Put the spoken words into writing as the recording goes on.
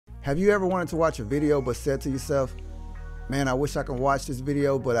Have you ever wanted to watch a video but said to yourself, man, I wish I could watch this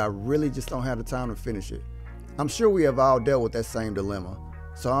video, but I really just don't have the time to finish it? I'm sure we have all dealt with that same dilemma.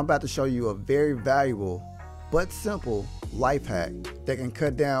 So I'm about to show you a very valuable but simple life hack that can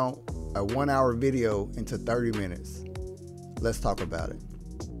cut down a 1-hour video into 30 minutes. Let's talk about it.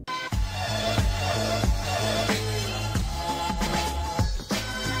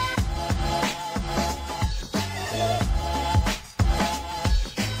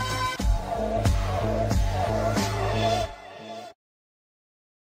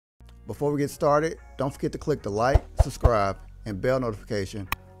 Before we get started, don't forget to click the like, subscribe, and bell notification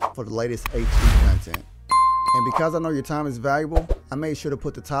for the latest HD content. And because I know your time is valuable, I made sure to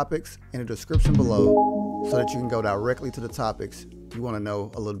put the topics in the description below so that you can go directly to the topics you want to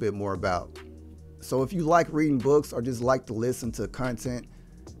know a little bit more about. So if you like reading books or just like to listen to content,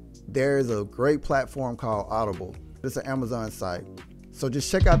 there's a great platform called Audible. It's an Amazon site. So just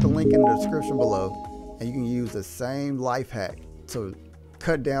check out the link in the description below and you can use the same life hack to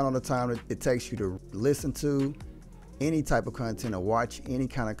cut down on the time that it takes you to listen to any type of content or watch any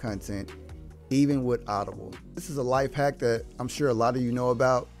kind of content, even with Audible. This is a life hack that I'm sure a lot of you know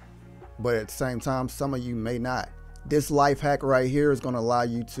about, but at the same time, some of you may not. This life hack right here is going to allow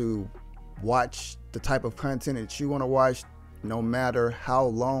you to watch the type of content that you want to watch, no matter how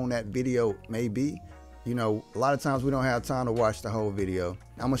long that video may be. You know, a lot of times we don't have time to watch the whole video.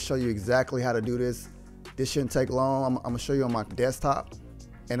 I'm going to show you exactly how to do this. This shouldn't take long. I'm going to show you on my desktop,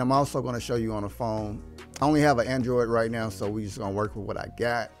 and I'm also going to show you on the phone. I only have an Android right now, so we're just going to work with what I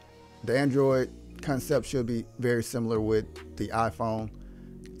got. The Android concept should be very similar with the iPhone.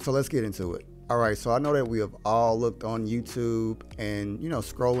 So let's get into it. All right, so I know that we have all looked on YouTube and, you know,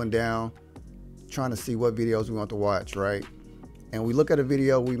 scrolling down, trying to see what videos we want to watch, right? And we look at a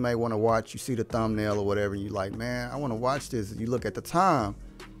video we may want to watch, you see the thumbnail or whatever, and you're like, man, I want to watch this. You look at the time,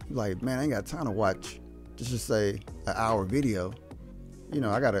 you're like, man, I ain't got time to watch, just say an hour video. You know,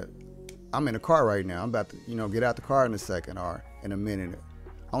 I'm in the car right now. I'm about to, you know, get out the car in a second or in a minute.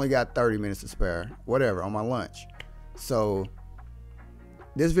 I only got 30 minutes to spare, whatever, on my lunch. So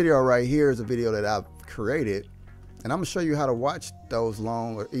this video right here is a video that I've created, and I'm gonna show you how to watch those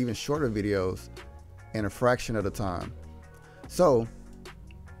long or even shorter videos in a fraction of the time. So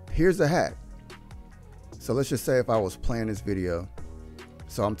here's the hack. So let's just say if I was playing this video,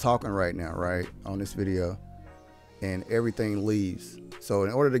 so I'm talking right now, right, on this video, and everything leaves. So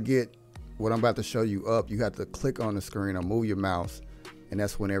in order to get what I'm about to show you up, you have to click on the screen or move your mouse, and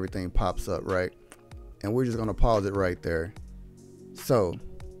that's when everything pops up, right? And we're just gonna pause it right there. So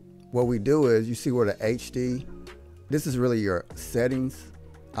what we do is, you see where the HD, this is really your settings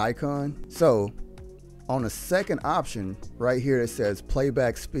icon. So on the second option right here that says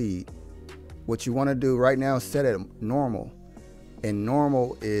playback speed, what you wanna do right now is set it normal. And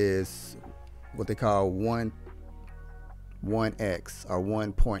normal is what they call 1x or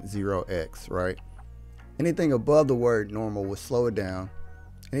 1.0x, right? Anything above the word normal will slow it down.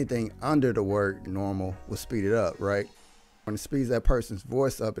 Anything under the word normal will speed it up, right? When it speeds that person's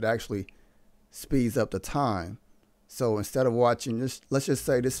voice up, it actually speeds up the time. So instead of watching this, let's just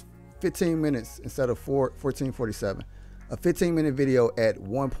say this 15 minutes instead of 14:47, a 15-minute video at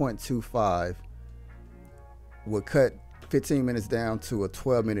 1.25 would cut 15 minutes down to a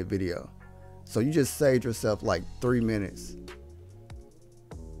 12-minute video. So you just saved yourself like 3 minutes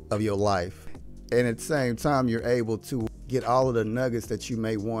of your life. And at the same time, you're able to get all of the nuggets that you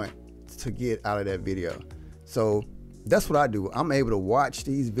may want to get out of that video. So that's what I do. I'm able to watch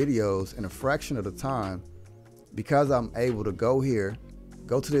these videos in a fraction of the time because I'm able to go here,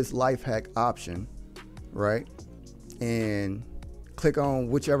 go to this life hack option, right? And click on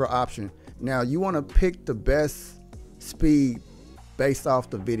whichever option. Now you want to pick the best speed based off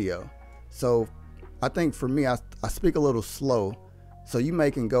the video. So I think for me, I speak a little slow. So you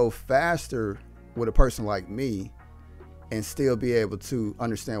can go faster with a person like me and still be able to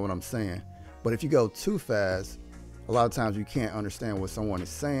understand what I'm saying. But if you go too fast, a lot of times you can't understand what someone is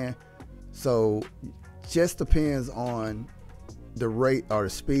saying. So just depends on the rate or the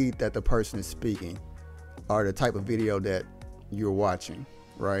speed that the person is speaking or the type of video that you're watching,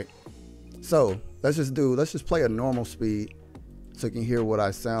 right? So let's just play a normal speed so you can hear what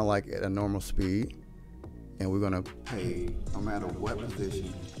I sound like at a normal speed. And we're gonna pay no matter what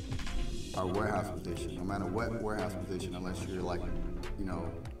position or warehouse position, no matter what warehouse position, unless you're like, you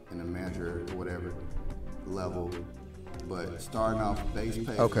know, in the manager or whatever level. But starting off base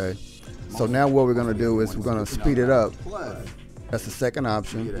pay. Okay, so now what we're gonna do is we're gonna speed it up. That's the second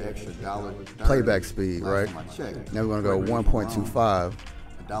option. Playback speed, right? Now we're gonna go 1.25.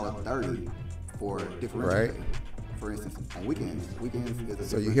 $1.30 for differential pay. for instance, on weekends is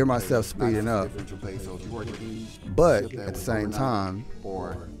so you hear myself speeding up. So if you work but at the same time,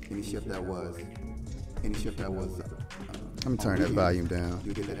 or any shift that was, let me turn that volume down.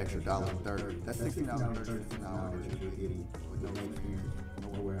 You get that extra $1.30. That's $16.30 an hour that you're getting with no experience, no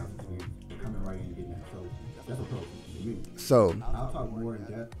warehouse experience. You're coming right in and getting that. So that's a pro. So I'll talk more in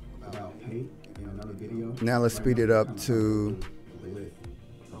depth about pay in another video. Now let's speed it up to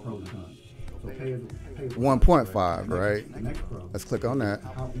 1.5, right? Let's click on that.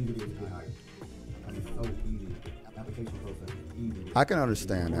 I can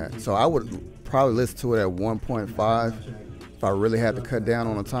understand that. So I would probably listen to it at 1.5 if I really had to cut down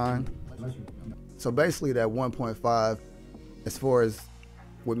on the time. So basically that 1.5, as far as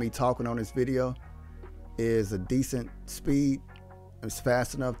with me talking on this video, is a decent speed. It's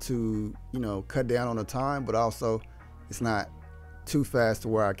fast enough to, you know, cut down on the time, but also it's not too fast to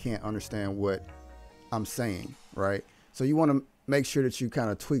where I can't understand what I'm saying, right? So you want to make sure that you kind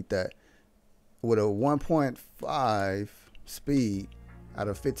of tweak that. With a 1.5 speed out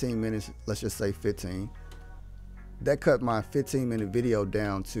of 15 minutes, let's just say 15, that cut my 15-minute video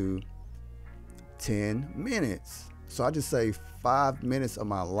down to 10 minutes. So I just saved 5 minutes of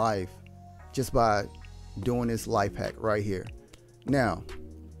my life just by doing this life hack right here. Now,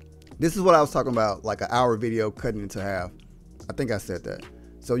 this is what I was talking about, like an hour video cutting into half. I think I said that.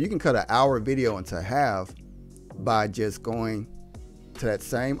 So you can cut an hour video into half by just going to that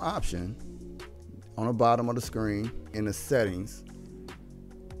same option on the bottom of the screen in the settings.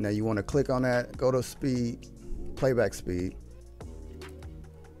 Now you want to click on that, go to speed, playback speed.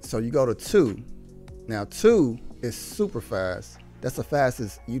 So you go to 2. Now 2 is super fast. That's the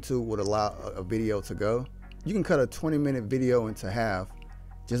fastest YouTube would allow a video to go. You can cut a 20-minute video into half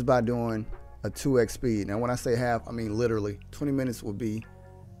just by doing a 2x speed. Now when I say half, I mean literally 20 minutes would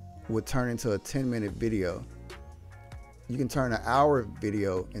turn into a 10-minute video. You can turn an hour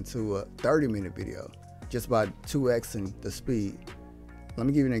video into a 30-minute video just by 2xing the speed. Let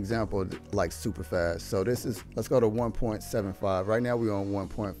me give you an example, like super fast. So this is, let's go to 1.75. Right now we're on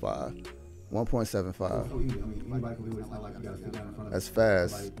 1.5. 1.75. That's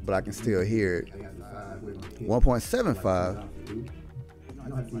fast, but I can still hear it. 1.75.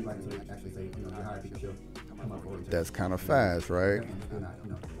 That's kind of fast, right?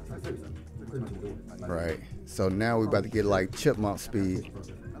 Right. So now we're about to get like chipmunk speed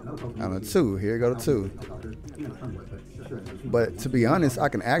on a 2. Here you go to 2. But to be honest, I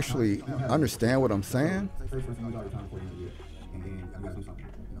can actually understand what I'm saying.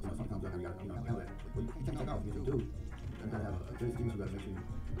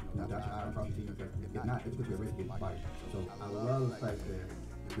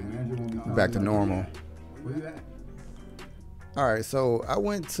 Back to normal. All right, so I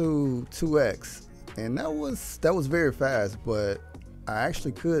went to 2x, and that was very fast, but I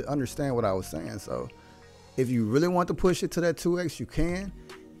actually could understand what I was saying. So if you really want to push it to that 2x, you can.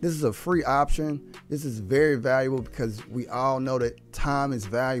 This is a free option. This is very valuable because we all know that time is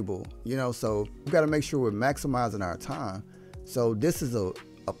valuable, you know, so we got to make sure we're maximizing our time. So this is a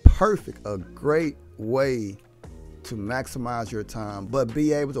great way to maximize your time, but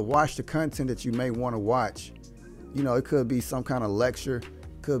be able to watch the content that you may want to watch. You know, it could be some kind of lecture,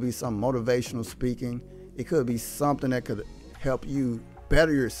 could be some motivational speaking. It could be something that could help you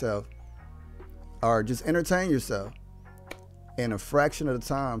better yourself or just entertain yourself in a fraction of the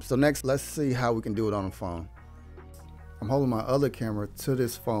time. So next, let's see how we can do it on the phone. I'm holding my other camera to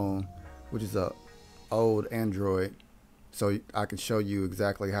this phone, which is a old Android. So I can show you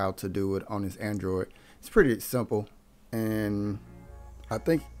exactly how to do it on this Android. It's pretty simple. And I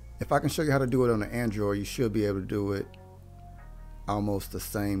think if I can show you how to do it on the Android, you should be able to do it almost the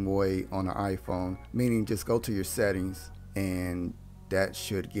same way on an iPhone, meaning just go to your settings and that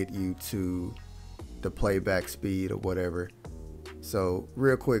should get you to the playback speed or whatever. So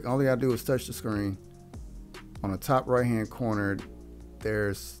real quick, all you gotta do is touch the screen. On the top right hand corner,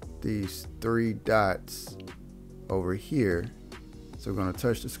 there's these 3 dots over here. So we're gonna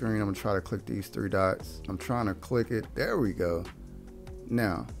touch the screen. I'm gonna try to click these 3 dots. I'm trying to click it. There we go.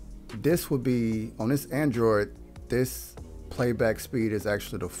 Now, this would be, on this Android, this playback speed is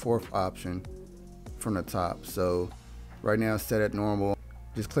actually the 4th option from the top. So right now it's set at normal.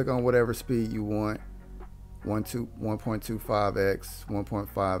 Just click on whatever speed you want. 1.25x,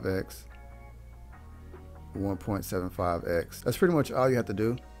 1.5x, 1.75x. That's pretty much all you have to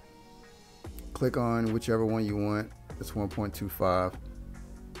do. Click on whichever one you want. It's 1.25.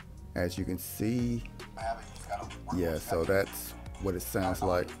 As you can see, yeah, so that's what it sounds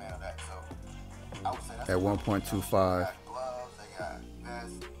like at 1.25.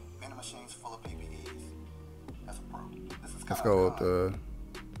 let's go with the,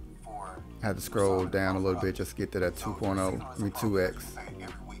 I had to scroll down a little bit just to get to that 2.0, 2x.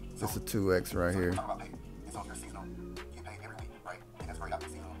 This is a 2x right here.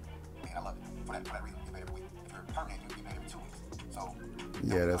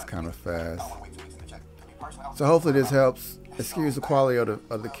 Yeah, that's kind of fast. So hopefully this helps. Excuse the quality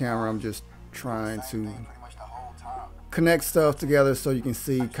of the camera. I'm just trying to connect stuff together so you can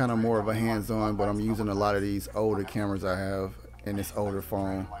see kind of more of a hands-on, but I'm using a lot of these older cameras I have in this older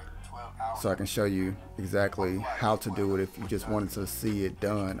phone, so I can show you exactly how to do it if you just wanted to see it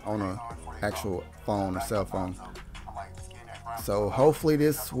done on an actual phone, a cell phone. So hopefully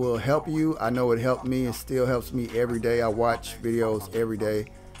this will help you. I know it helped me. It still helps me every day. I watch videos every day,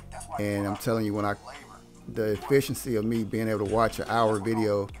 and I'm telling you, the efficiency of me being able to watch an hour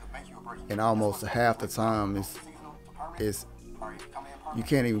video in almost half the time is you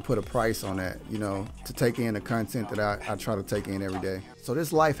can't even put a price on that, you know, to take in the content that I try to take in every day. So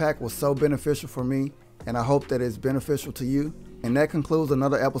this life hack was so beneficial for me, and I hope that it's beneficial to you. And that concludes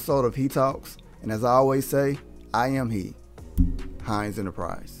another episode of He Talks. And as I always say, I am he, Heinz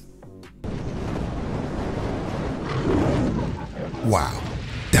Enterprise. Wow,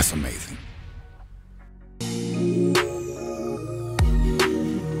 that's amazing.